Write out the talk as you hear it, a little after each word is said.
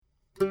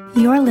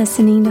You're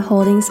listening to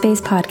Holding Space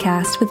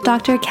Podcast with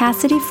Dr.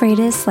 Cassidy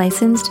Freitas,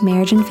 licensed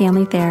marriage and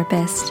family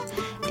therapist.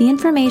 The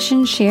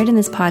information shared in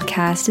this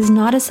podcast is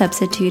not a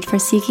substitute for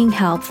seeking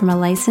help from a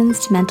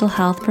licensed mental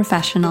health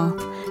professional.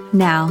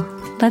 Now,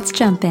 let's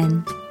jump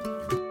in.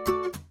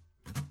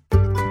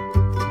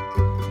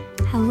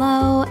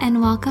 Hello, and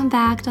welcome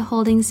back to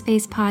Holding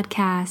Space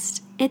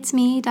Podcast. It's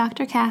me,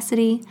 Dr.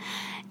 Cassidy.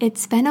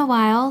 It's been a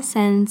while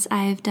since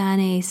I've done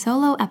a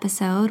solo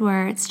episode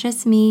where it's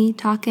just me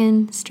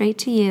talking straight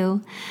to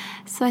you.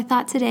 So I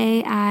thought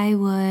today I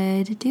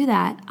would do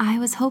that. I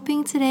was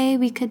hoping today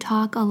we could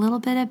talk a little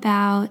bit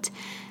about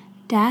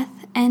death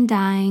and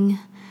dying,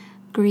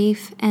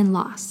 grief and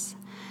loss.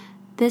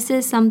 This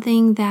is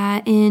something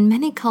that in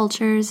many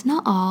cultures,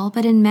 not all,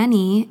 but in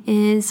many,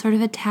 is sort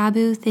of a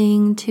taboo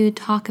thing to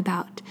talk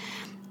about.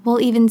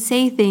 We'll even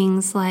say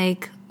things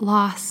like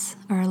loss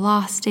or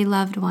lost a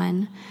loved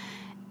one,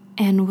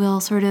 and we'll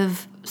sort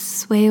of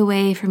sway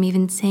away from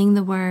even saying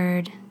the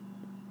word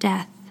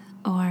death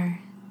or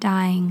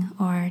dying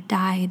or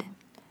died.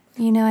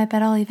 You know, I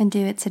bet I'll even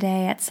do it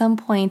today. At some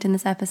point in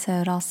this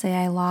episode, I'll say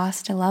I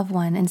lost a loved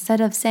one instead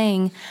of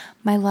saying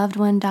my loved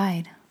one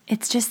died.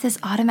 It's just this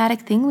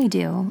automatic thing we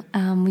do.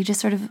 We just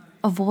sort of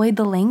avoid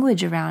the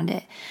language around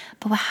it.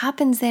 But what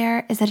happens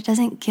there is that it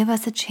doesn't give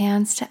us a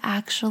chance to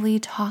actually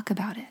talk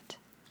about it.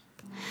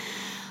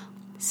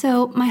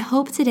 So my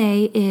hope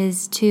today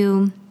is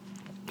to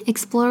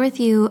explore with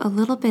you a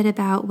little bit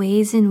about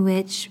ways in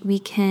which we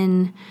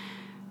can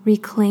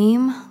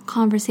reclaim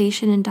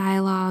conversation and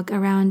dialogue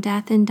around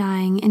death and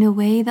dying in a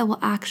way that will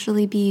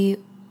actually be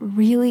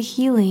really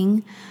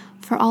healing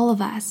for all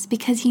of us.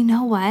 Because you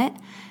know what?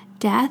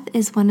 Death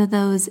is one of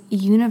those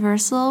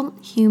universal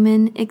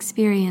human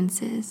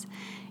experiences.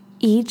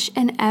 Each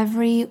and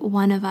every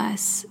one of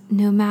us,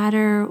 no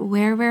matter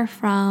where we're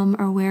from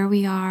or where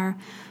we are,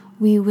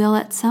 we will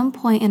at some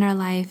point in our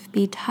life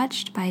be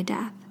touched by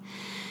death.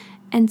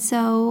 And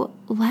so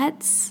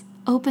let's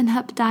open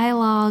up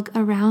dialogue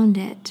around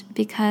it,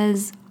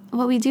 because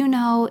what we do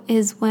know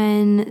is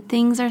when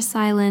things are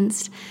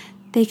silenced,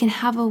 they can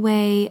have a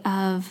way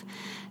of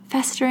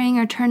festering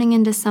or turning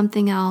into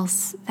something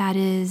else that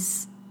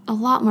is a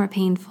lot more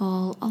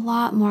painful, a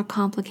lot more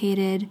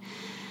complicated,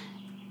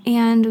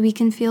 and we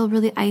can feel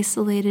really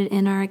isolated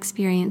in our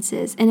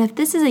experiences. And if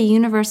this is a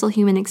universal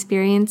human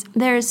experience,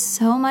 there is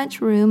so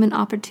much room and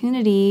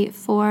opportunity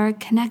for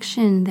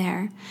connection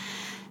there.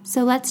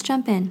 So let's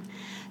jump in.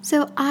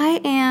 So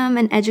I am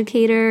an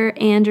educator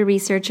and a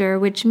researcher,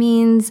 which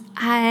means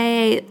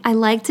I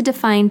like to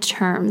define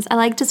terms. I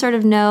like to sort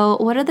of know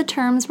what are the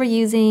terms we're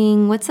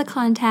using, what's the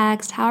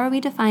context, how are we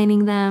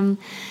defining them.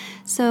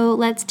 So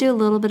let's do a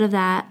little bit of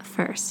that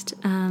first,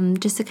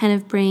 just to kind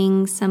of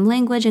bring some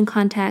language and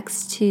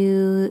context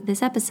to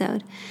this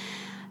episode.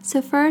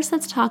 So first,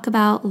 let's talk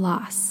about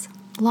loss.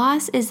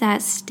 Loss is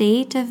that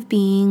state of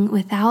being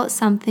without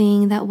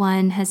something that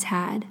one has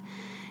had.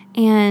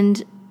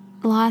 And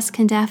loss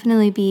can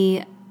definitely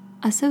be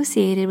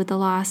associated with the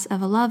loss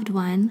of a loved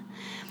one,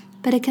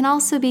 but it can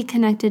also be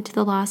connected to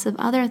the loss of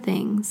other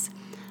things.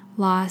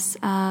 Loss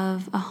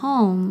of a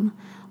home,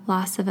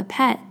 loss of a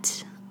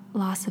pet,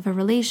 loss of a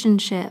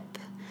relationship,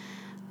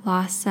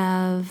 loss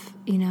of,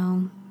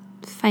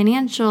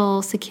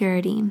 financial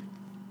security.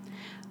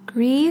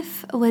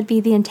 Grief would be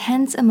the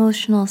intense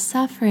emotional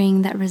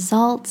suffering that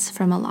results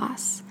from a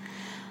loss.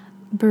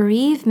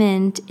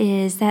 Bereavement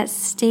is that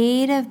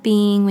state of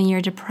being when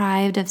you're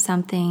deprived of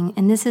something,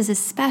 and this is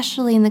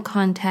especially in the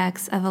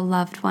context of a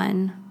loved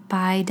one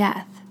by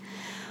death.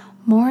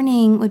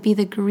 Mourning would be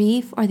the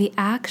grief or the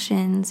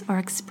actions or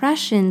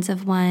expressions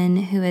of one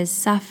who has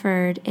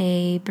suffered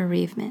a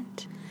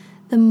bereavement.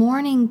 The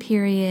mourning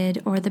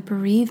period or the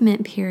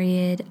bereavement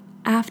period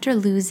after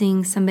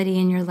losing somebody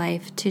in your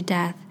life to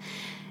death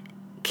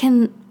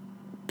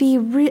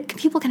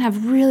people can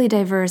have really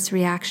diverse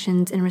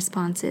reactions and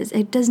responses.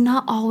 It does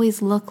not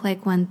always look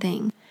like one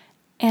thing.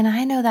 And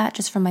I know that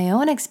just from my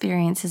own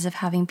experiences of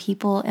having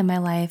people in my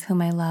life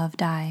whom I love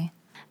die,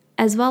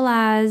 as well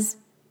as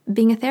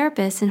being a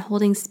therapist and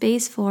holding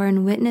space for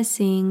and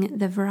witnessing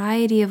the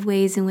variety of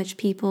ways in which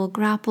people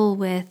grapple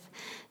with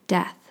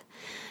death.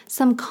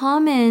 Some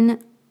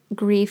common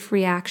grief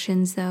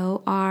reactions,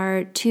 though,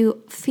 are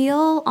to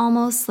feel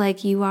almost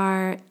like you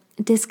are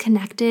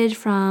disconnected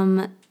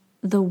from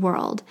the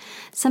world.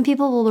 Some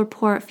people will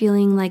report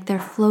feeling like they're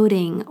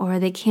floating or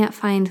they can't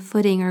find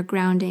footing or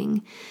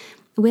grounding.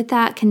 With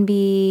that can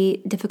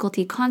be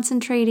difficulty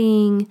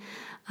concentrating,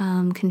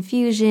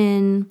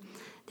 confusion.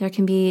 There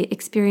can be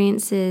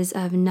experiences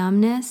of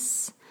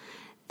numbness.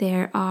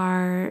 There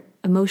are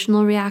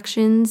emotional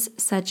reactions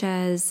such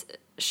as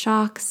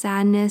shock,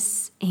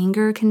 sadness,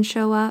 anger can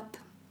show up.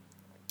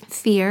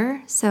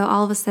 Fear, so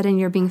all of a sudden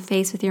you're being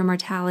faced with your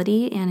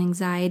mortality and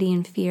anxiety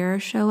and fear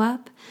show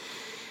up.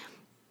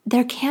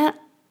 There can't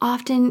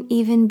often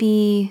even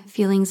be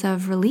feelings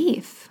of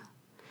relief.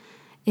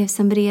 If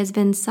somebody has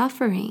been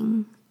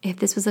suffering, if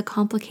this was a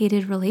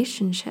complicated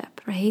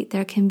relationship, right,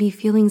 there can be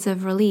feelings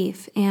of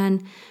relief.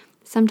 And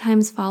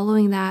sometimes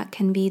following that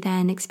can be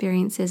then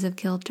experiences of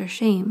guilt or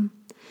shame.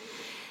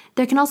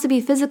 There can also be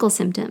physical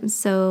symptoms.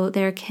 So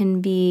there can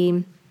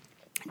be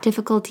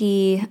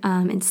difficulty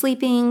in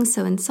sleeping,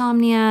 so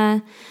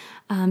insomnia,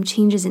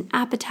 changes in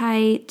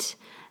appetite,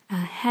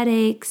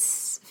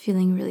 headaches,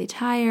 feeling really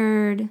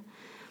tired.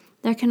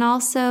 There can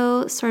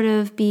also sort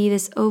of be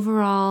this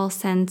overall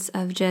sense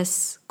of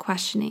just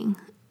questioning,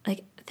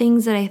 like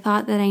things that I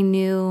thought that I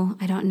knew,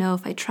 I don't know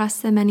if I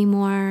trust them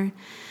anymore.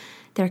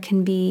 There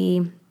can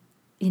be,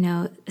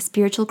 a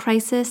spiritual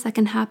crisis that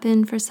can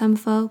happen for some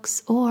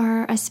folks,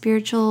 or a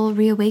spiritual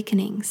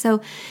reawakening. So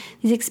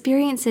these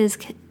experiences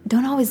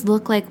don't always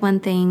look like one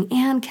thing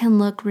and can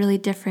look really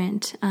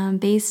different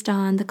based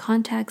on the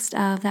context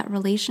of that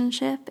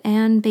relationship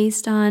and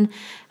based on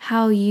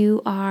how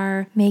you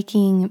are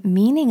making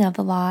meaning of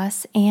the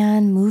loss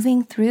and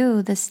moving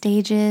through the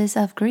stages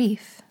of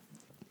grief.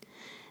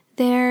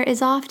 There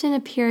is often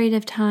a period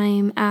of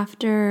time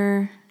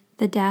after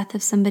the death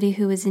of somebody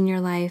who is in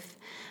your life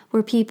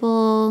where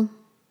people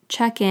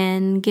check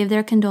in, give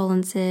their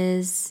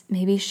condolences,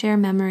 maybe share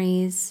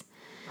memories.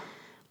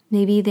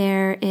 Maybe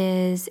there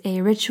is a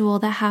ritual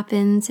that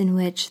happens in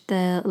which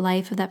the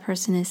life of that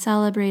person is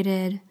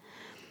celebrated.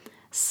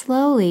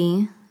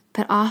 Slowly,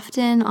 but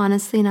often,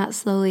 honestly, not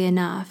slowly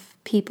enough,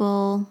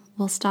 people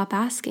will stop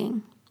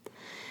asking.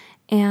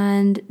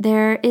 And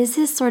there is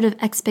this sort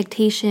of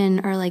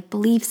expectation or like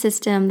belief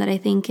system that I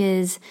think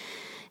is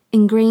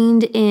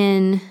ingrained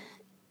in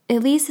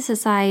at least the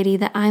society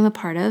that I'm a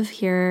part of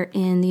here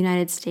in the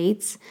United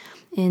States,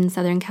 in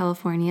Southern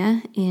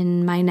California,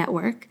 in my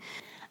network.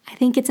 I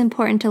think it's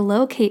important to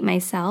locate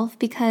myself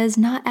because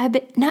not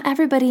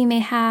everybody may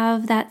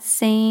have that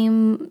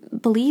same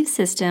belief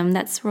system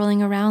that's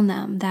swirling around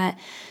them, that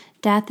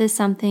death is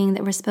something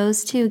that we're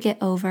supposed to get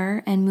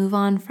over and move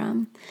on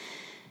from.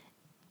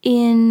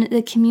 In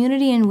the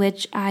community in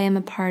which I am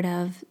a part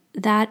of,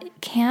 that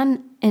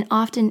can and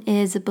often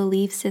is a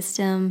belief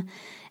system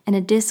and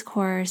a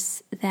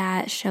discourse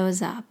that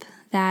shows up,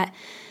 that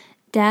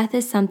death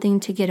is something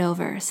to get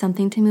over,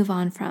 something to move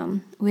on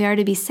from. We are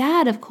to be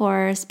sad, of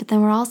course, but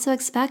then we're also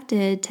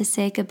expected to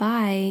say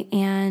goodbye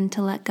and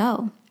to let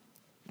go.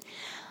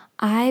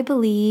 I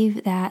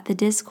believe that the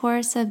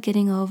discourse of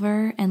getting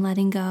over and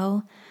letting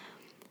go,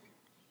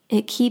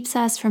 it keeps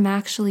us from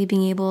actually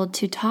being able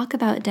to talk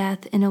about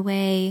death in a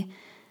way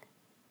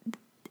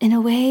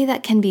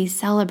that can be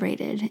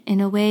celebrated, in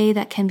a way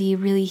that can be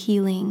really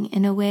healing,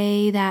 in a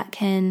way that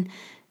can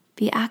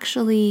be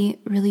actually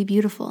really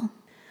beautiful.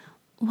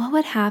 What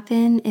would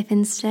happen if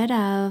instead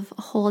of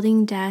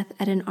holding death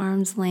at an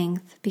arm's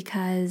length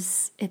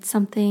because it's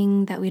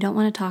something that we don't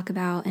want to talk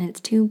about and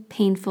it's too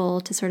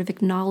painful to sort of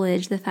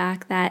acknowledge the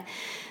fact that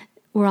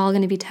we're all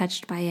going to be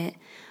touched by it,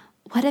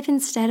 what if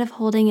instead of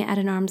holding it at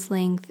an arm's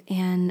length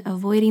and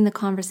avoiding the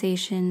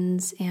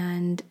conversations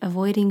and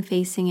avoiding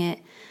facing it,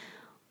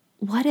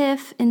 what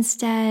if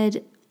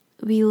instead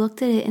we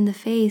looked at it in the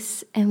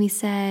face and we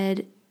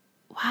said,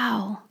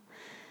 wow,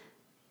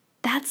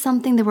 that's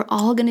something that we're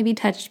all going to be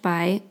touched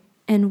by,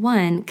 and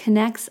one,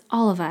 connects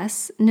all of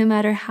us, no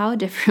matter how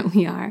different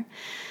we are.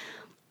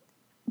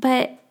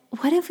 But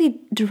what if we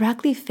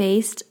directly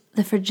faced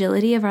the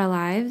fragility of our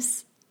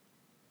lives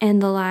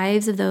and the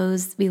lives of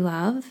those we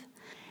love?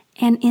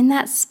 And in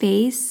that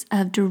space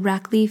of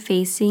directly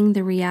facing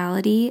the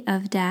reality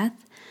of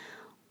death,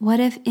 what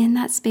if in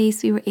that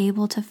space we were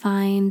able to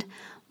find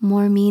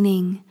more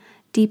meaning,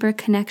 deeper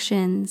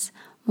connections,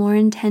 more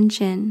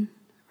intention,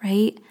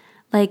 right?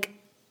 Like,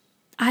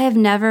 I have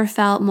never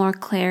felt more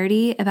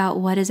clarity about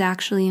what is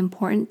actually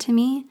important to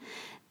me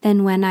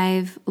than when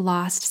I've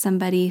lost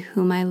somebody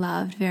whom I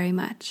loved very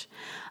much.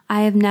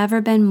 I have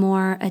never been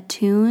more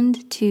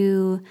attuned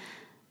to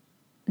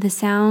the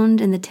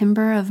sound and the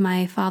timbre of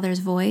my father's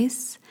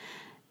voice,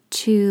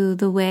 to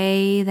the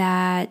way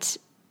that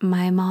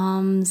my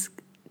mom's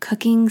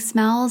cooking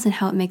smells and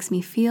how it makes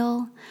me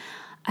feel.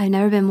 I've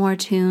never been more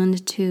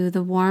attuned to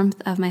the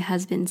warmth of my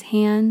husband's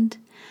hand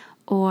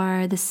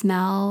or the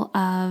smell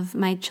of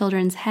my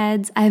children's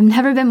heads. I've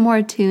never been more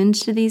attuned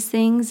to these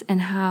things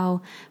and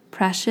how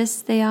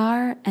precious they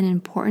are and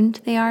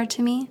important they are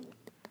to me.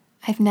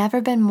 I've never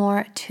been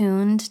more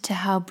attuned to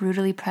how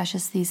brutally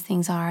precious these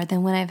things are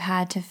than when I've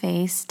had to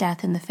face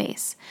death in the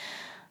face.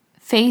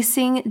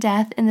 Facing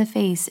death in the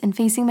face and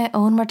facing my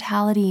own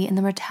mortality and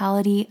the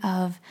mortality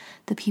of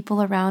the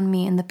people around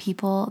me and the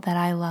people that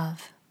I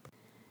love.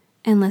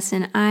 And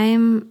listen,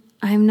 I'm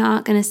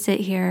not going to sit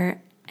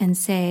here and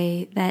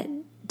say that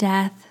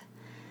death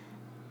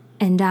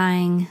and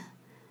dying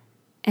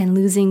and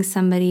losing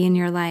somebody in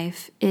your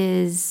life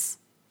is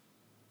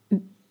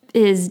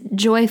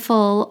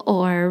joyful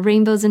or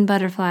rainbows and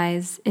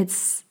butterflies. It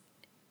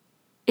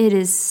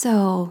is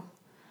so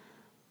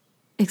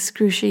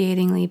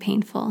excruciatingly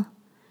painful.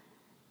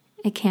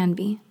 It can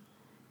be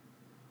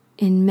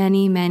in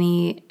many,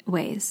 many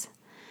ways.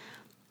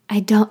 I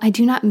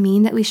do not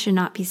mean that we should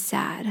not be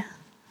sad,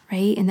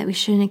 right? And that we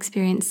shouldn't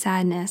experience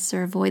sadness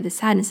or avoid the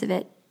sadness of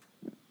it.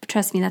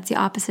 Trust me, that's the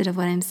opposite of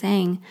what I'm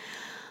saying.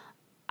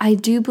 I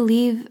do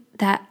believe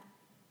that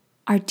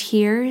our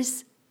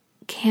tears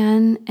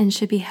can and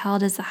should be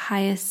held as the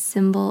highest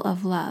symbol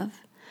of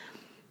love.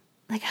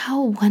 like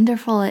how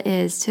wonderful it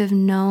is to have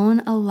known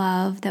a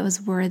love that was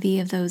worthy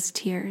of those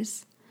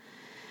tears.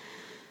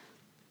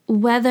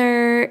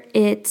 Whether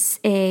it's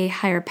a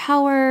higher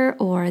power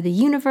or the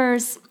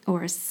universe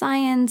or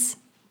science,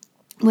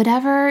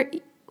 however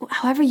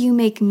you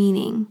make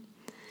meaning,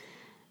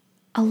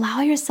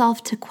 allow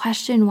yourself to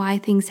question why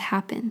things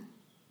happen.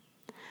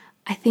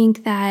 I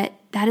think that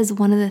is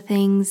one of the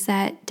things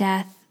that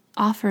death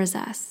offers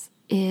us,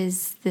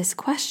 is this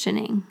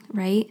questioning,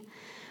 right?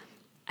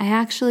 I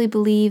actually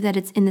believe that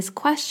it's in this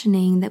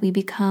questioning that we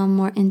become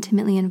more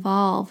intimately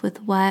involved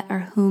with what or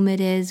whom it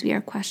is we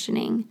are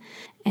questioning.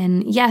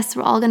 And yes,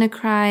 we're all going to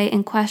cry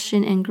and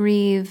question and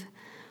grieve,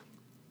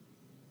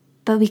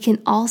 but we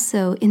can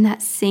also, in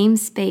that same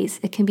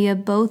space, it can be a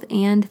both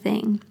and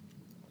thing.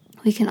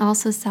 We can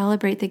also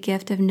celebrate the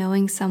gift of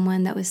knowing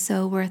someone that was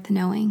so worth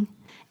knowing,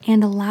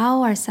 and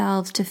allow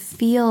ourselves to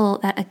feel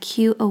that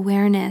acute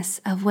awareness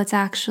of what's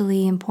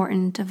actually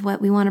important, of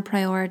what we want to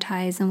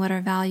prioritize and what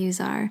our values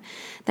are,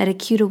 that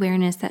acute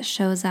awareness that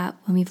shows up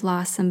when we've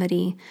lost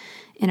somebody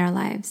in our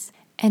lives.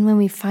 And when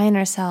we find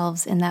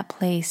ourselves in that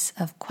place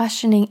of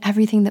questioning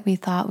everything that we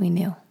thought we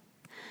knew.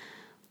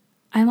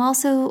 I'm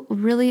also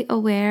really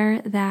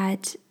aware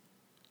that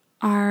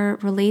our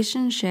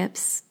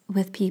relationships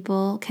with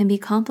people can be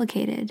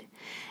complicated,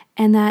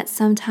 and that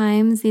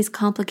sometimes these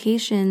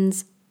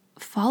complications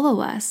follow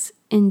us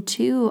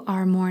into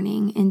our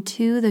mourning,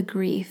 into the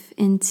grief,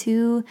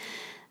 into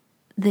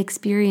the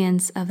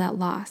experience of that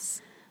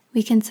loss.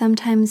 We can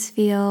sometimes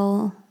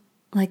feel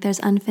like there's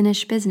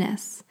unfinished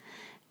business.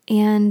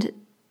 And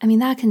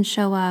that can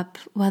show up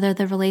whether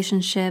the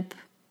relationship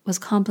was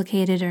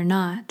complicated or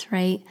not,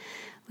 right?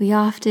 We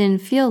often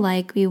feel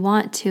like we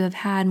want to have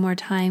had more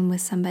time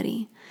with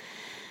somebody.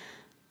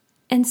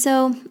 And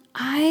so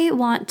I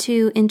want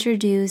to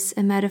introduce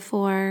a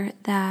metaphor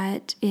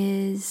that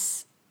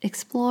is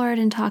explored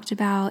and talked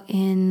about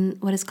in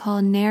what is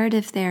called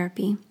narrative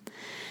therapy.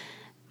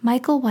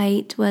 Michael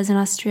White was an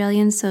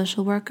Australian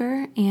social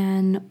worker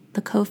and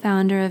the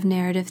co-founder of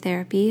narrative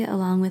therapy,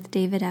 along with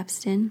David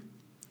Epstein.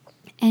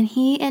 And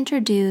he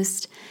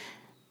introduced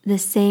the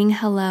saying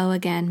hello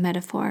again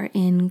metaphor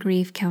in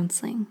grief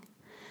counseling.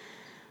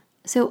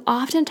 So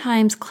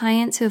oftentimes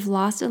clients who have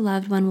lost a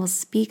loved one will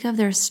speak of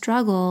their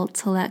struggle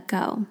to let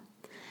go.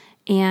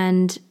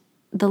 And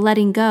the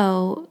letting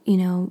go,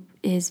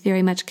 is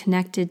very much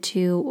connected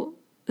to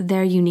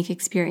their unique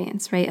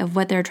experience, right, of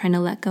what they're trying to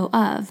let go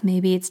of.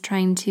 Maybe it's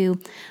trying to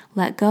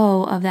let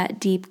go of that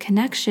deep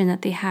connection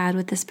that they had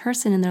with this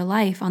person in their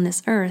life on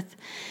this earth.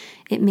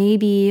 It may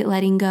be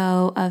letting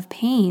go of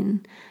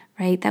pain,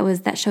 right,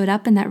 that showed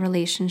up in that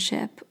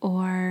relationship,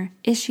 or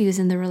issues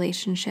in the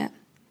relationship.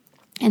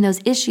 And those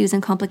issues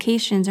and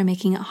complications are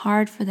making it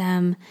hard for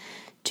them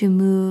to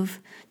move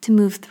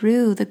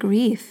through the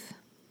grief.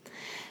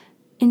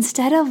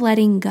 Instead of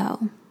letting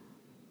go,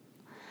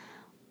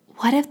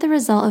 what if the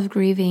result of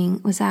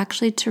grieving was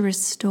actually to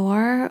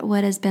restore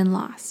what has been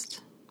lost?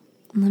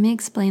 Let me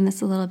explain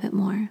this a little bit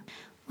more.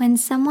 When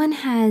someone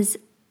has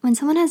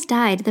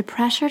died, the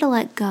pressure to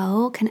let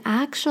go can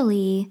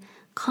actually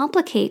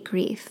complicate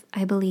grief,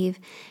 I believe,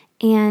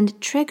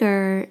 and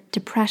trigger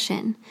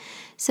depression.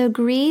 So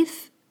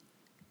grief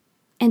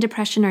and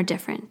depression are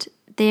different.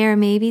 There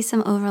may be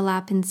some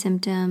overlap in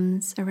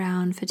symptoms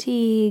around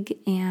fatigue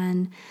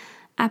and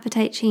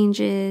appetite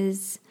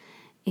changes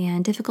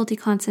and difficulty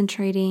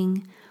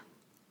concentrating,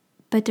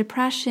 but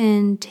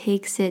depression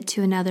takes it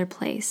to another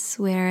place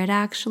where it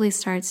actually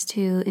starts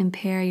to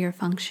impair your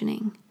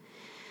functioning.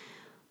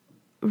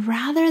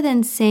 Rather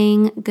than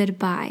saying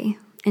goodbye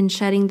and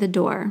shutting the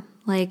door,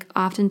 like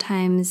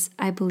oftentimes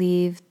I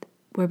believe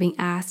we're being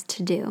asked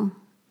to do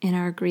in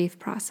our grief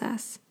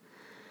process,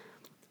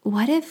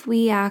 what if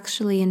we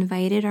actually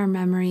invited our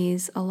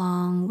memories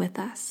along with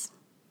us?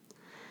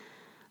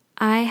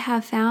 I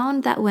have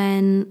found that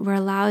when we're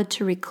allowed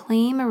to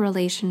reclaim a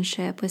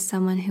relationship with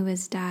someone who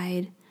has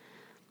died,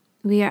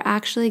 we are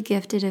actually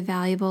gifted a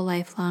valuable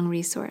lifelong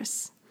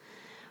resource.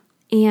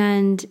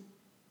 And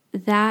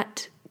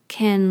that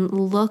can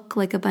look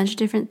like a bunch of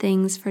different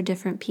things for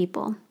different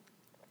people,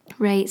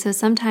 right? So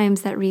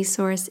sometimes that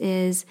resource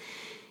is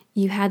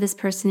you had this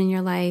person in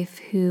your life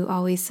who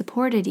always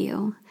supported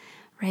you,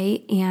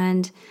 right?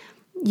 And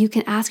you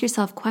can ask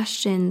yourself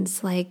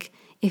questions like,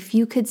 if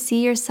you could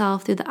see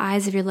yourself through the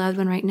eyes of your loved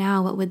one right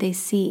now, what would they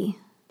see?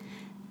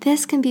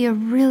 This can be a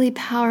really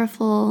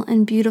powerful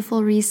and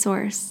beautiful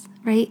resource,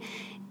 right?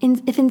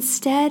 If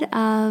instead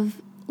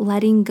of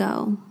letting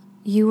go,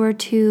 you were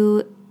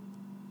to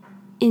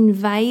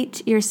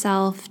invite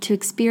yourself to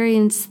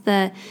experience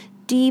the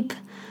deep,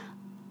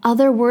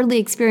 otherworldly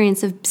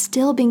experience of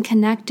still being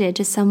connected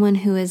to someone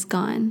who is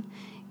gone,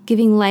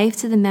 giving life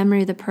to the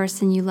memory of the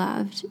person you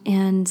loved,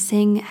 and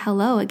saying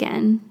hello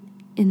again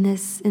in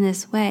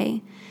this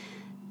way,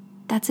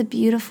 that's a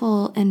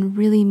beautiful and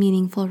really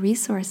meaningful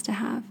resource to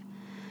have.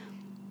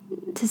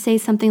 To say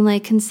something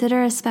like,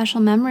 consider a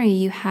special memory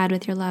you had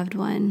with your loved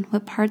one.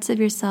 What parts of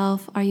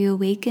yourself are you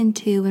awakened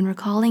to when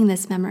recalling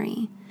this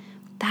memory?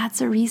 That's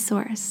a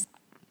resource.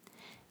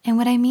 And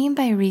what I mean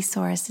by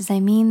resource is I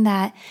mean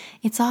that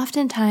it's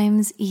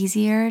oftentimes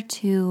easier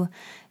to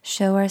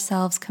show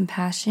ourselves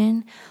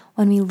compassion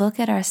when we look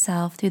at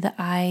ourselves through the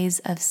eyes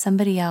of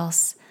somebody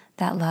else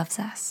that loves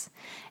us.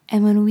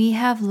 And when we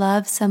have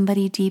loved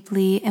somebody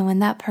deeply, and when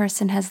that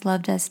person has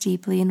loved us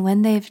deeply, and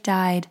when they've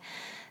died,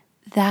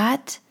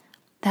 that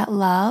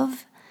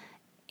love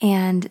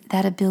and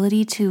that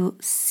ability to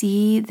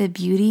see the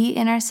beauty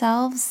in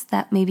ourselves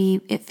that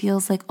maybe it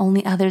feels like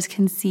only others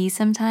can see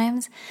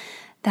sometimes,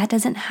 that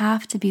doesn't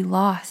have to be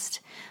lost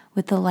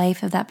with the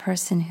life of that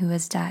person who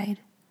has died.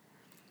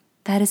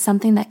 That is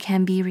something that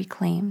can be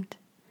reclaimed,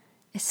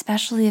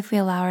 especially if we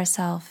allow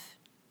ourselves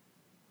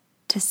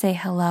to say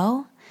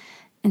hello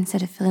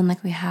instead of feeling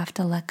like we have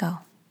to let go.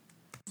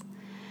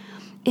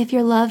 If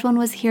your loved one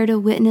was here to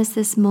witness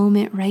this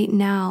moment right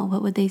now,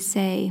 what would they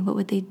say? What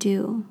would they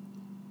do?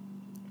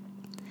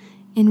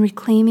 In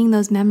reclaiming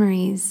those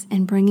memories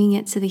and bringing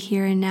it to the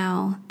here and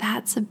now,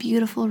 that's a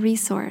beautiful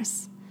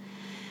resource.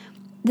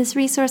 This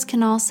resource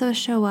can also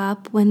show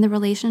up when the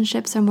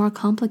relationships are more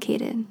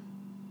complicated,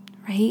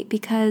 right?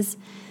 Because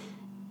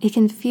it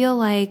can feel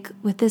like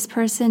with this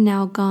person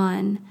now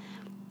gone,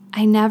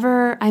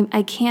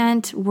 I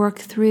can't work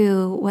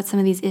through what some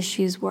of these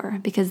issues were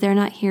because they're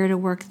not here to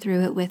work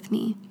through it with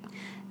me.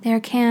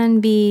 There can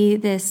be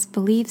this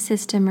belief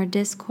system or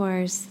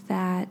discourse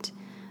that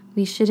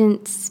we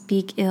shouldn't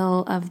speak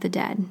ill of the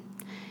dead.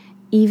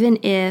 Even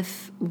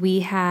if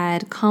we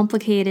had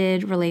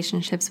complicated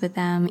relationships with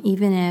them,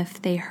 even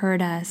if they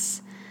hurt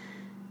us,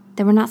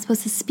 that we're not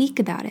supposed to speak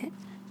about it.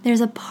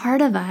 There's a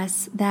part of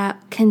us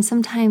that can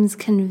sometimes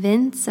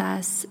convince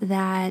us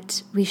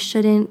that we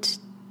shouldn't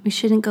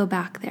go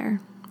back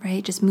there,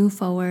 right? Just move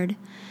forward,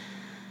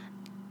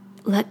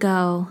 let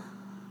go.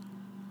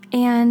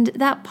 And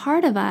that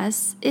part of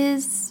us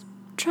is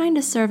trying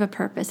to serve a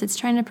purpose. It's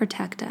trying to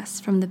protect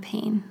us from the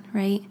pain,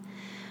 right?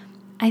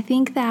 I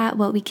think that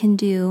what we can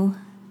do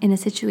in a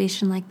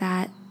situation like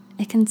that,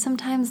 it can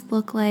sometimes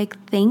look like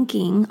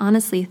thanking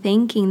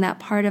that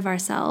part of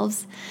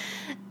ourselves,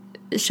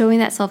 showing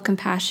that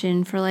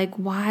self-compassion for like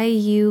why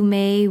you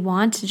may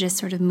want to just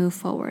sort of move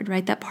forward,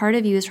 right? That part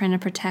of you is trying to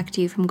protect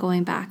you from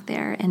going back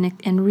there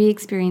and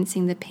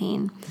re-experiencing the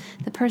pain.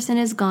 The person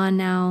is gone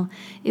now.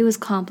 It was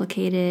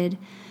complicated.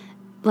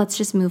 Let's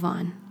just move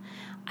on.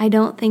 I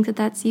don't think that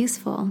that's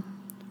useful,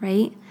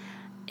 right?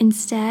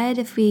 Instead,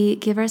 if we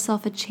give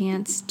ourselves a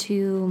chance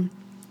to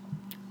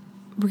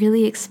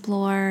really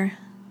explore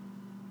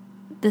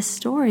the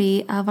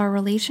story of our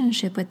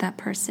relationship with that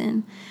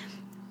person,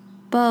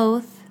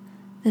 both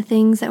the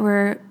things that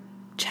were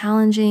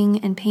challenging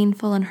and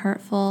painful and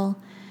hurtful,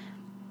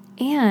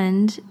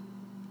 and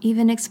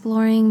even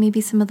exploring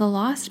maybe some of the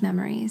lost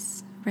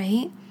memories,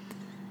 right?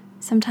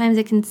 Sometimes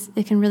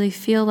it can really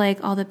feel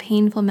like all the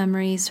painful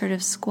memories sort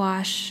of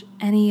squash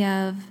any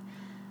of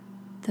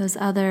those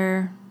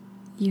other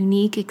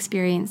unique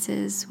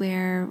experiences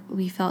where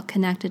we felt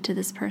connected to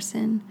this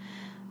person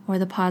or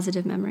the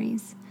positive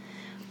memories.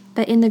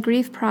 But in the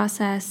grief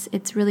process,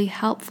 it's really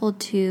helpful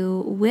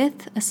to,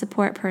 with a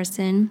support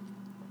person,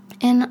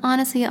 and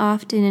honestly,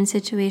 often in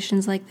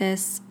situations like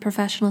this,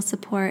 professional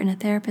support and a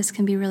therapist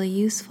can be really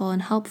useful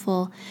and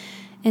helpful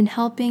in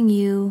helping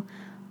you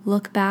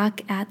look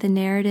back at the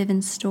narrative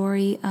and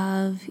story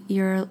of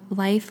your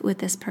life with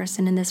this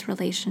person in this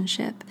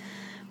relationship,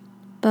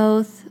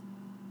 both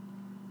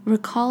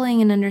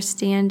recalling and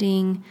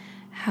understanding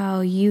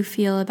how you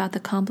feel about the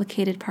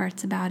complicated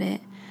parts about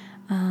it,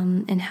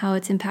 and how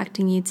it's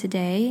impacting you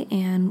today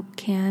and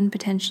can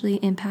potentially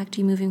impact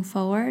you moving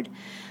forward,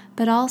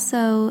 but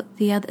also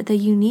the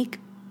unique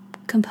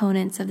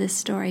components of this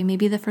story,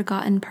 maybe the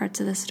forgotten parts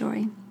of the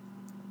story.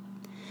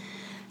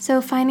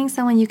 So finding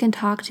someone you can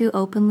talk to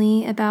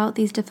openly about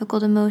these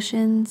difficult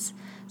emotions,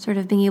 sort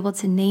of being able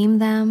to name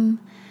them,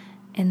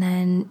 and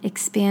then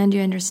expand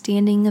your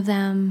understanding of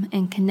them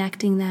and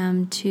connecting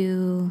them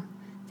to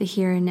the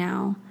here and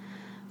now.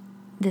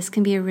 This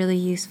can be a really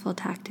useful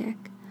tactic.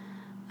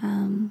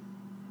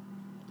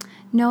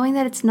 Knowing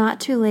that it's not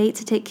too late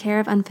to take care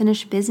of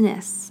unfinished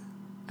business.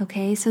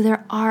 Okay, so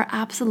there are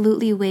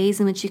absolutely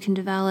ways in which you can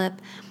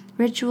develop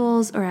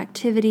rituals or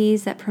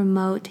activities that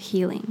promote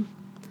healing.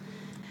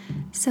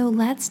 So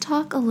let's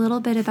talk a little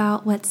bit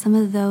about what some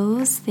of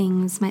those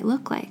things might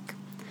look like.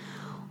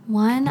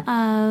 One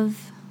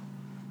of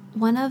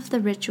the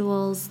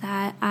rituals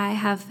that I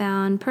have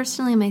found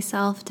personally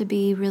myself to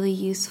be really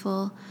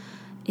useful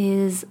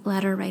is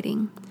letter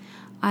writing.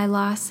 I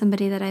lost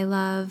somebody that I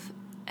love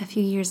a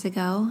few years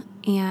ago,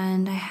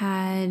 and I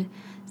had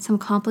some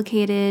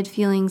complicated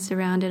feelings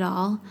around it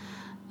all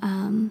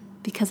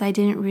because I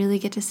didn't really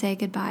get to say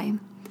goodbye.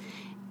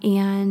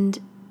 And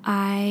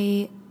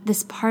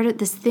this part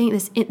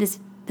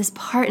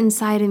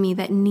inside of me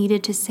that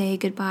needed to say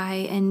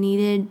goodbye and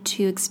needed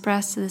to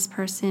express to this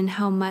person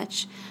how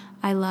much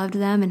I loved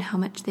them and how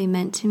much they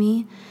meant to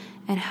me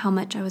and how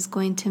much I was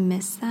going to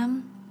miss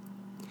them.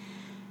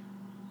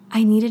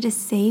 I needed to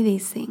say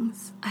these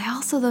things. I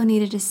also, though,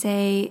 needed to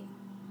say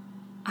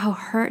how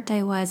hurt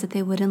I was that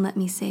they wouldn't let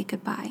me say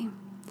goodbye.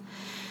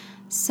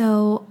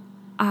 So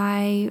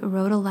I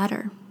wrote a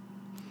letter.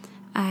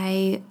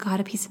 I got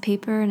a piece of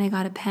paper and I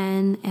got a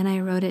pen and I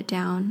wrote it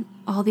down.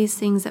 All these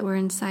things that were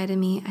inside of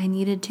me, I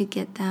needed to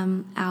get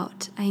them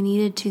out. I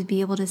needed to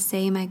be able to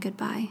say my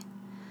goodbye.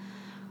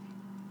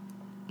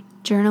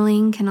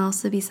 Journaling can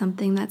also be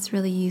something that's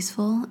really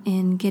useful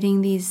in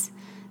getting these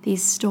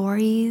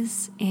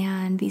stories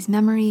and these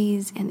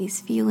memories and these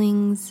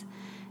feelings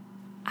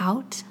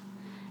out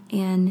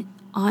and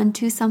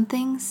onto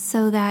something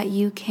so that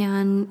you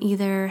can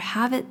either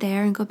have it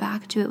there and go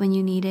back to it when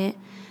you need it,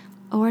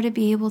 or to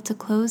be able to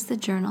close the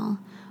journal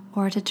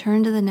or to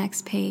turn to the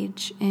next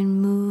page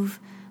and move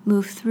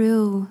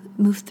through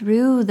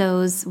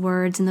those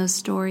words and those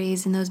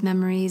stories and those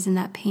memories and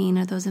that pain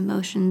or those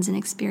emotions and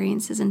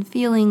experiences and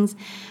feelings,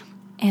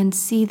 and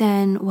see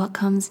then what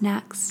comes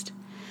next.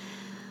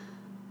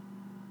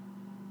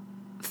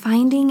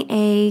 Finding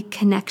a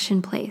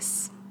connection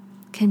place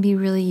can be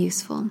really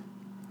useful.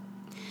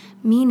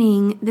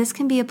 Meaning, this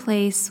can be a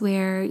place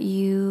where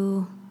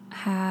you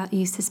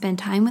used to spend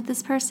time with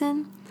this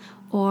person,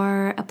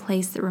 or a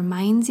place that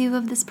reminds you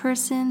of this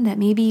person that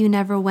maybe you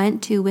never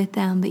went to with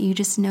them, but you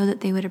just know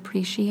that they would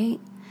appreciate.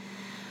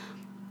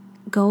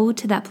 Go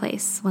to that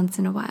place once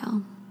in a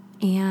while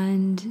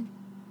and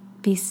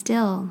be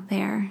still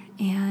there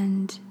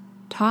and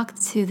talk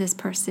to this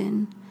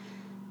person.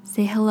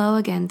 Say hello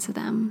again to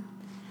them.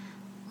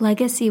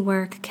 Legacy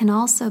work can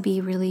also be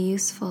really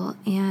useful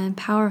and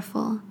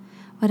powerful.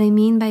 What I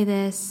mean by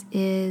this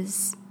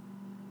is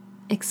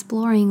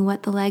exploring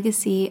what the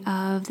legacy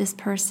of this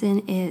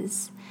person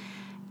is,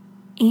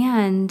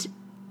 and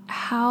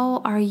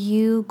how are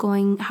you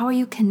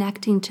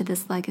connecting to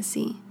this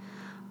legacy?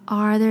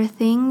 Are there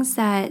things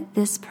that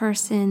this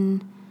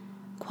person,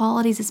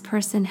 qualities this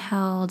person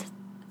held,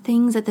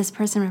 things that this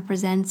person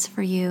represents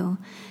for you,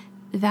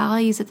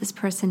 values that this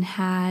person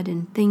had,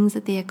 and things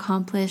that they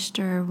accomplished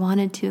or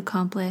wanted to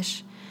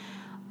accomplish?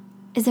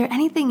 Is there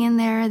anything in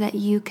there that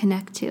you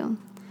connect to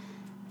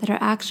that are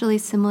actually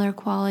similar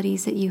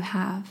qualities that you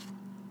have?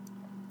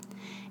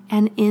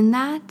 And in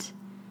that,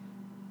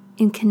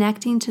 in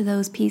connecting to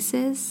those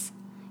pieces,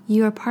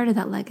 you are part of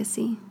that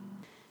legacy.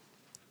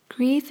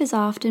 Grief is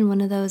often one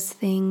of those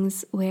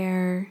things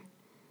where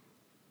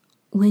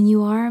when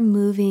you are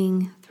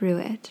moving through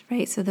it,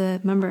 right? So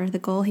remember, the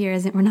goal here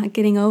isn't we're not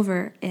getting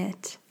over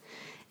it.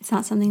 It's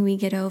not something we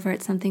get over,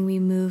 it's something we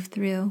move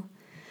through.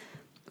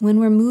 When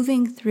we're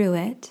moving through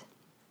it,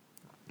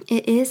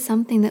 it is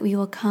something that we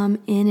will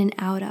come in and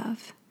out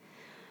of.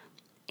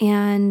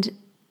 And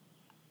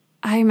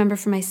I remember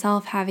for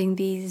myself having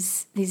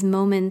these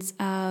moments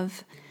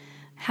of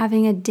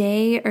having a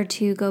day or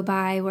two go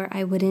by where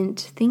I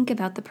wouldn't think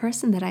about the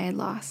person that I had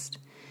lost.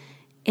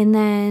 And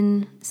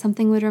then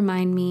something would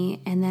remind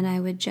me, and then I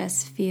would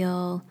just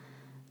feel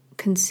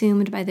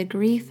consumed by the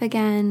grief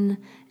again,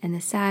 and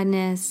the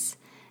sadness,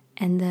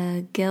 and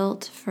the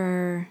guilt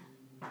for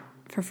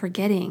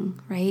forgetting,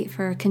 right?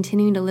 For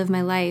continuing to live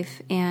my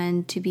life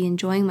and to be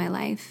enjoying my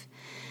life.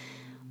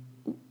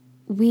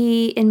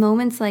 We, in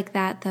moments like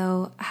that,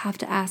 though, have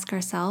to ask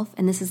ourselves,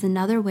 and this is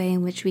another way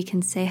in which we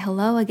can say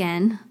hello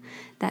again,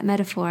 that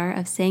metaphor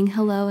of saying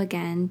hello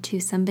again to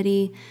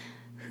somebody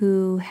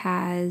who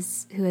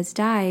has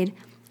died,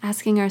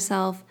 asking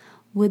ourselves,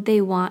 would they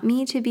want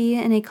me to be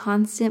in a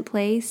constant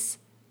place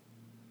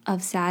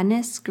of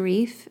sadness,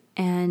 grief,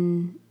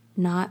 and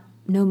no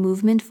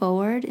movement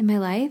forward in my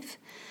life?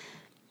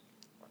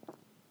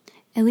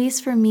 At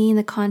least for me, in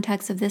the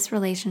context of this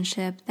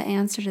relationship, the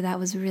answer to that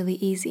was really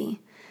easy.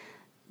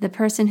 The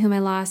person whom I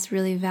lost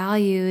really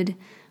valued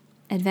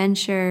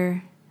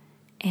adventure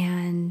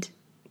and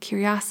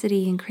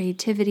curiosity and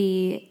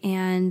creativity,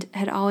 and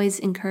had always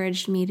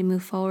encouraged me to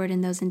move forward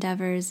in those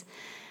endeavors,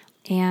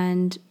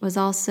 and was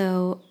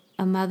also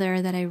a mother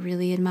that I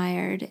really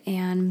admired.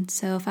 And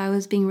so if I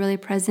was being really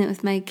present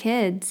with my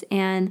kids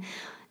and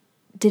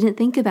didn't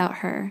think about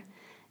her,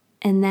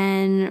 and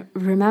then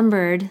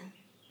remembered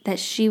that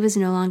she was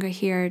no longer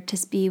here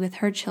to be with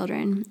her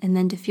children, and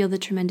then to feel the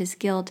tremendous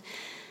guilt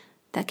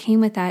that came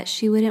with that,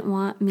 she wouldn't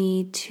want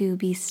me to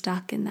be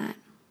stuck in that.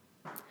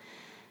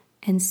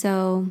 And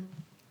so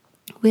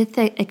with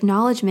the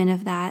acknowledgement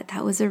of that,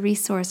 that was a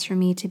resource for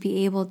me to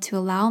be able to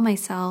allow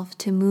myself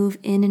to move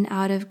in and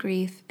out of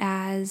grief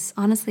as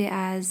honestly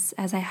as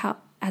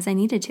I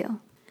needed to.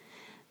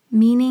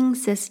 Meaning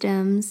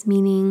systems,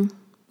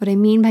 what I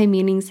mean by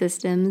meaning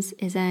systems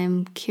is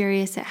I'm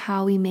curious at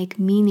how we make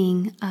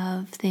meaning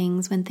of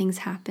things when things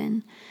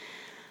happen.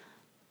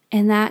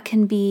 And that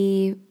can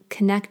be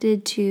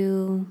connected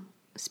to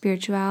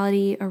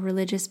spirituality or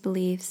religious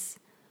beliefs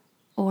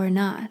or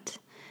not.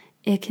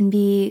 It can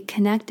be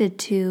connected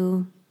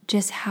to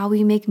just how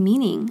we make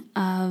meaning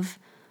of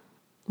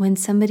when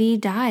somebody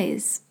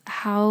dies.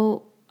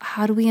 How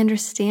do we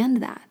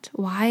understand that?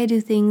 Why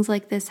do things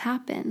like this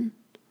happen?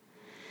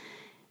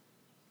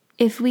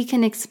 If we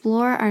can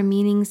explore our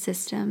meaning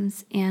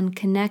systems and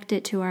connect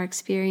it to our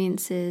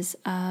experiences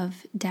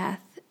of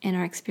death and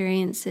our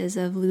experiences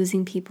of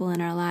losing people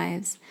in our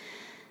lives,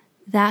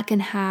 that can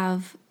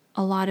have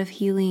a lot of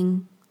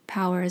healing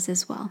powers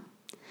as well.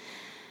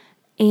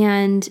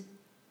 And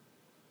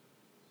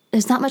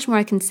there's not much more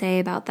I can say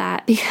about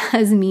that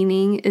because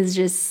meaning is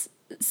just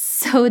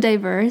so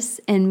diverse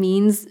and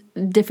means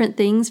different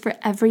things for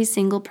every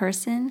single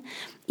person.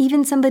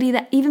 Even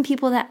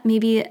people that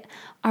maybe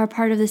are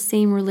part of the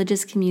same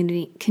religious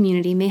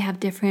community may have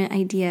different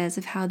ideas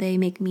of how they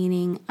make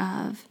meaning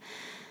of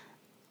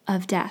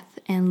death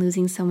and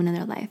losing someone in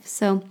their life.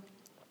 So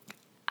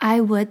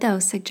I would, though,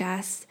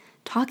 suggest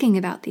talking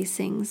about these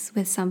things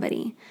with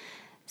somebody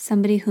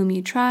whom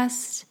you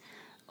trust,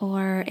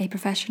 or a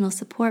professional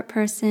support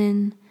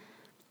person.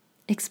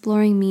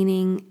 Exploring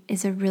meaning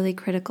is a really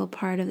critical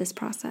part of this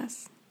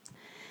process.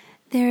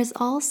 There is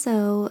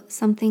also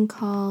something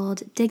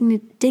called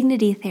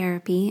dignity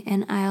therapy,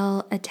 and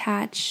I'll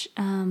attach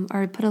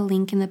or put a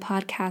link in the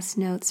podcast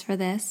notes for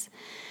this.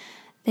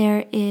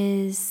 There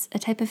is a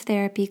type of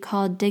therapy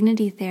called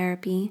dignity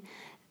therapy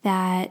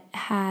that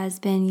has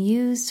been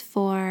used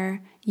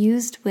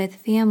with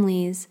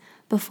families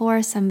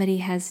before somebody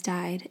has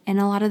died. And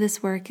a lot of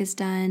this work is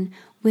done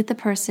with the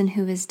person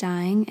who is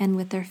dying and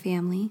with their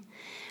family.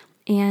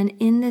 And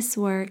in this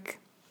work,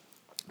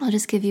 I'll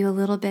just give you a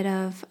little bit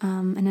of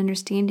an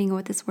understanding of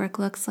what this work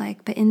looks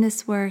like. But in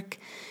this work,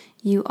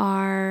 you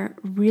are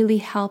really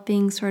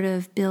helping sort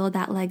of build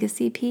that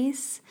legacy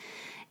piece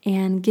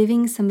and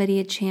giving somebody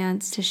a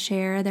chance to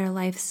share their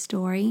life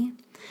story.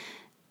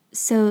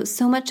 So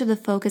much of the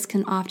focus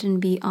can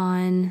often be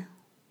on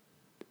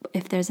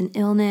if there's an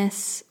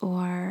illness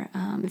or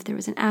if there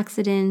was an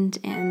accident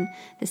and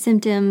the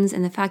symptoms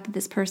and the fact that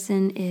this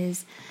person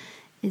is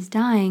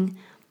dying.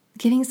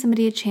 Giving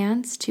somebody a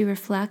chance to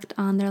reflect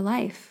on their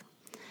life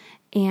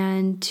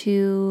and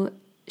to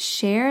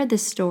share the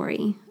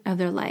story of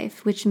their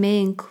life, which may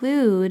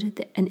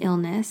include an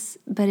illness,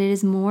 but it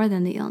is more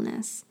than the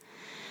illness.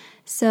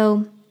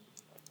 So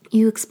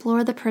you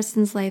explore the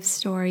person's life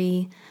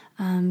story,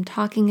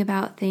 talking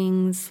about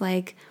things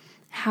like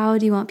how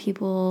do you want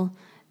people,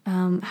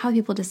 how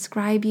people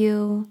describe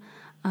you,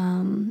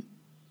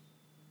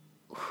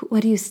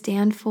 what do you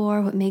stand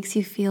for, what makes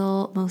you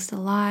feel most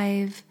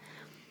alive,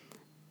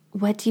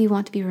 what do you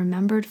want to be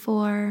remembered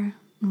for?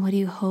 And what do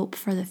you hope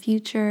for the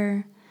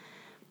future?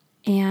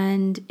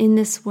 And in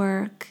this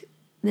work,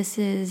 this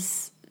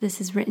is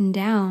written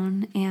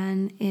down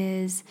and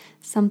is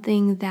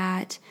something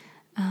that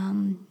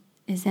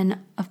is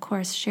then, of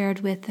course,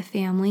 shared with the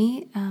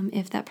family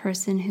if that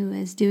person who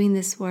is doing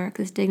this work,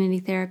 this dignity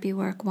therapy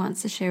work,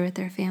 wants to share with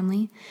their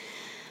family,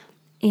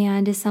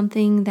 and is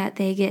something that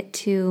they get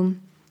to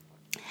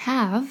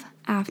have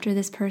after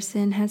this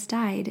person has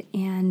died.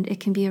 And it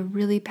can be a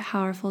really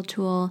powerful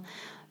tool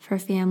for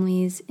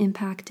families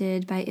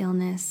impacted by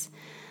illness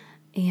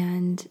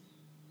and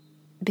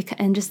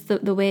just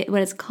the way,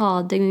 what it's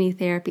called, dignity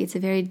therapy. It's a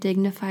very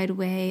dignified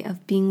way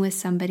of being with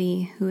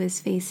somebody who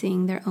is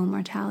facing their own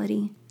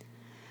mortality.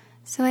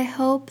 So I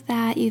hope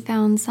that you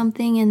found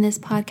something in this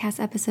podcast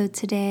episode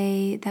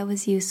today that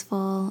was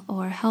useful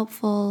or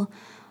helpful,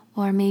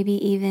 or maybe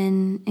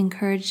even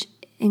encourages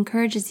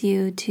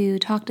you to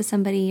talk to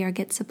somebody or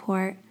get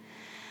support.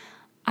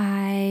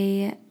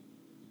 I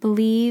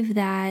believe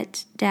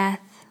that death,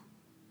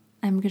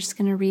 I'm just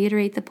going to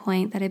reiterate the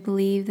point that I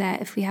believe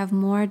that if we have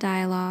more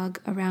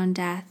dialogue around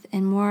death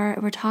and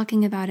we're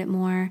talking about it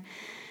more,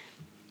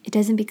 it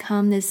doesn't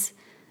become this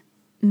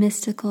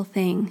mystical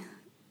thing.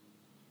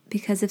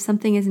 Because if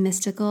something is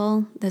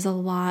mystical, there's a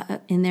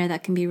lot in there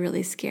that can be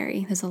really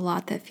scary. There's a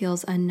lot that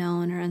feels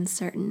unknown or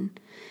uncertain.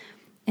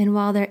 And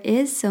while there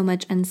is so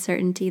much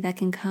uncertainty that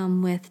can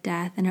come with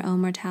death and our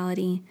own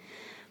mortality,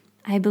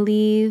 I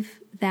believe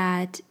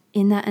that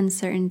in that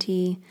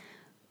uncertainty,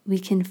 we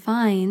can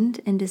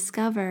find and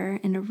discover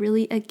in a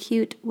really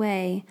acute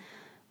way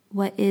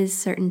what is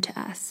certain to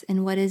us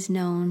and what is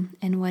known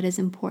and what is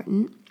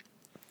important.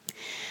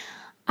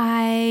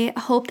 I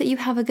hope that you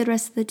have a good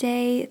rest of the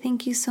day.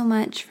 Thank you so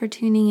much for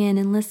tuning in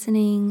and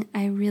listening.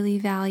 I really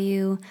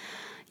value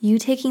you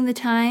taking the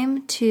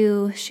time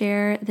to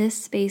share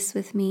this space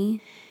with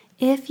me.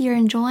 If you're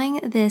enjoying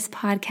this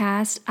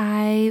podcast,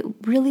 I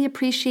really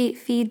appreciate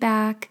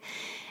feedback.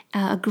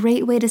 A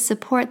great way to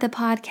support the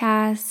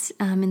podcast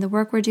and the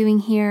work we're doing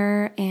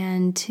here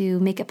and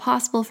to make it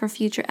possible for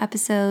future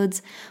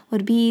episodes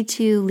would be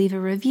to leave a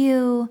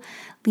review,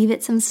 leave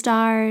it some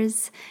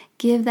stars,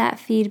 give that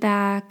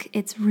feedback.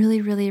 It's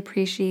really, really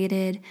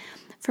appreciated.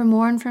 For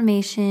more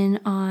information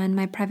on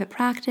my private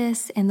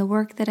practice and the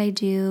work that I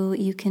do,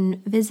 you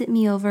can visit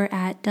me over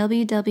at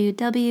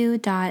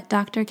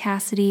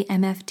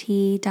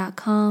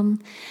www.drcassidymft.com.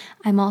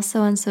 I'm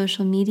also on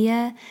social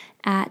media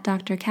at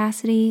Dr.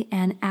 Cassidy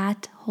and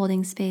at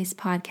Holding Space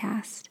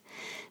Podcast.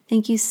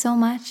 Thank you so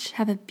much.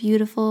 Have a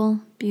beautiful,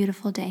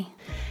 beautiful day.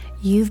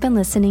 You've been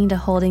listening to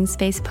Holding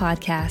Space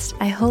Podcast.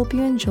 I hope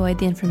you enjoyed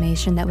the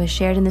information that was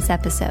shared in this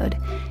episode.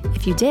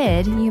 If you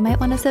did, you might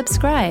want to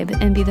subscribe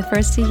and be the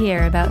first to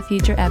hear about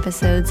future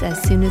episodes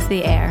as soon as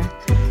they air.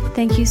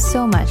 Thank you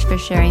so much for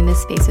sharing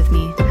this space with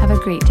me. Have a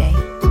great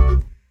day.